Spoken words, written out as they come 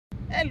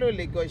Hello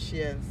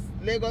Lagosians.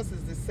 Lagos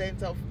is the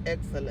center of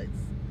excellence.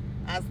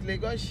 As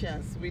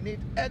Lagosians, we need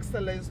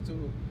excellence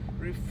to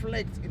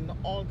reflect in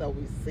all that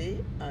we say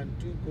and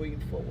do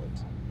going forward.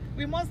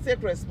 We must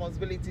take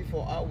responsibility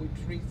for how we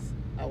treat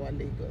our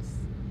Lagos.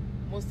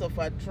 Most of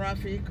our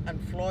traffic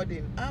and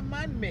flooding are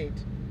man-made.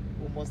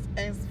 We must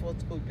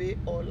henceforth obey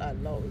all our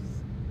laws.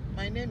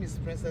 My name is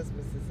Princess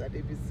Mrs.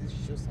 Adebisi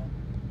Sosan,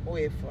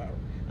 OFR,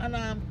 and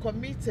I am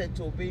committed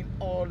to obeying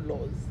all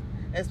laws,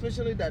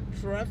 especially the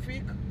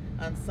traffic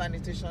and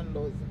sanitation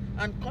laws,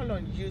 and call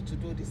on you to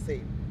do the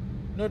same.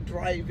 No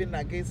driving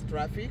against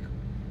traffic,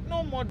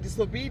 no more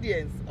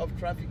disobedience of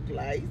traffic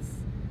lights,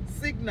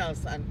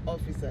 signals and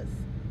officers,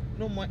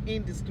 no more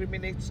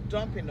indiscriminate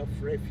dumping of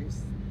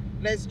refuse.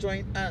 Let's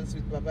join hands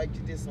with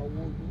Babajide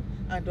Sanwo-Olu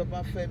and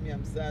Obafemi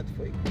Hamzat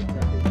for a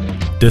greater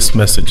Lagos. This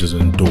message is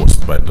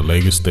endorsed by the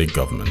Lagos State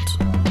Government.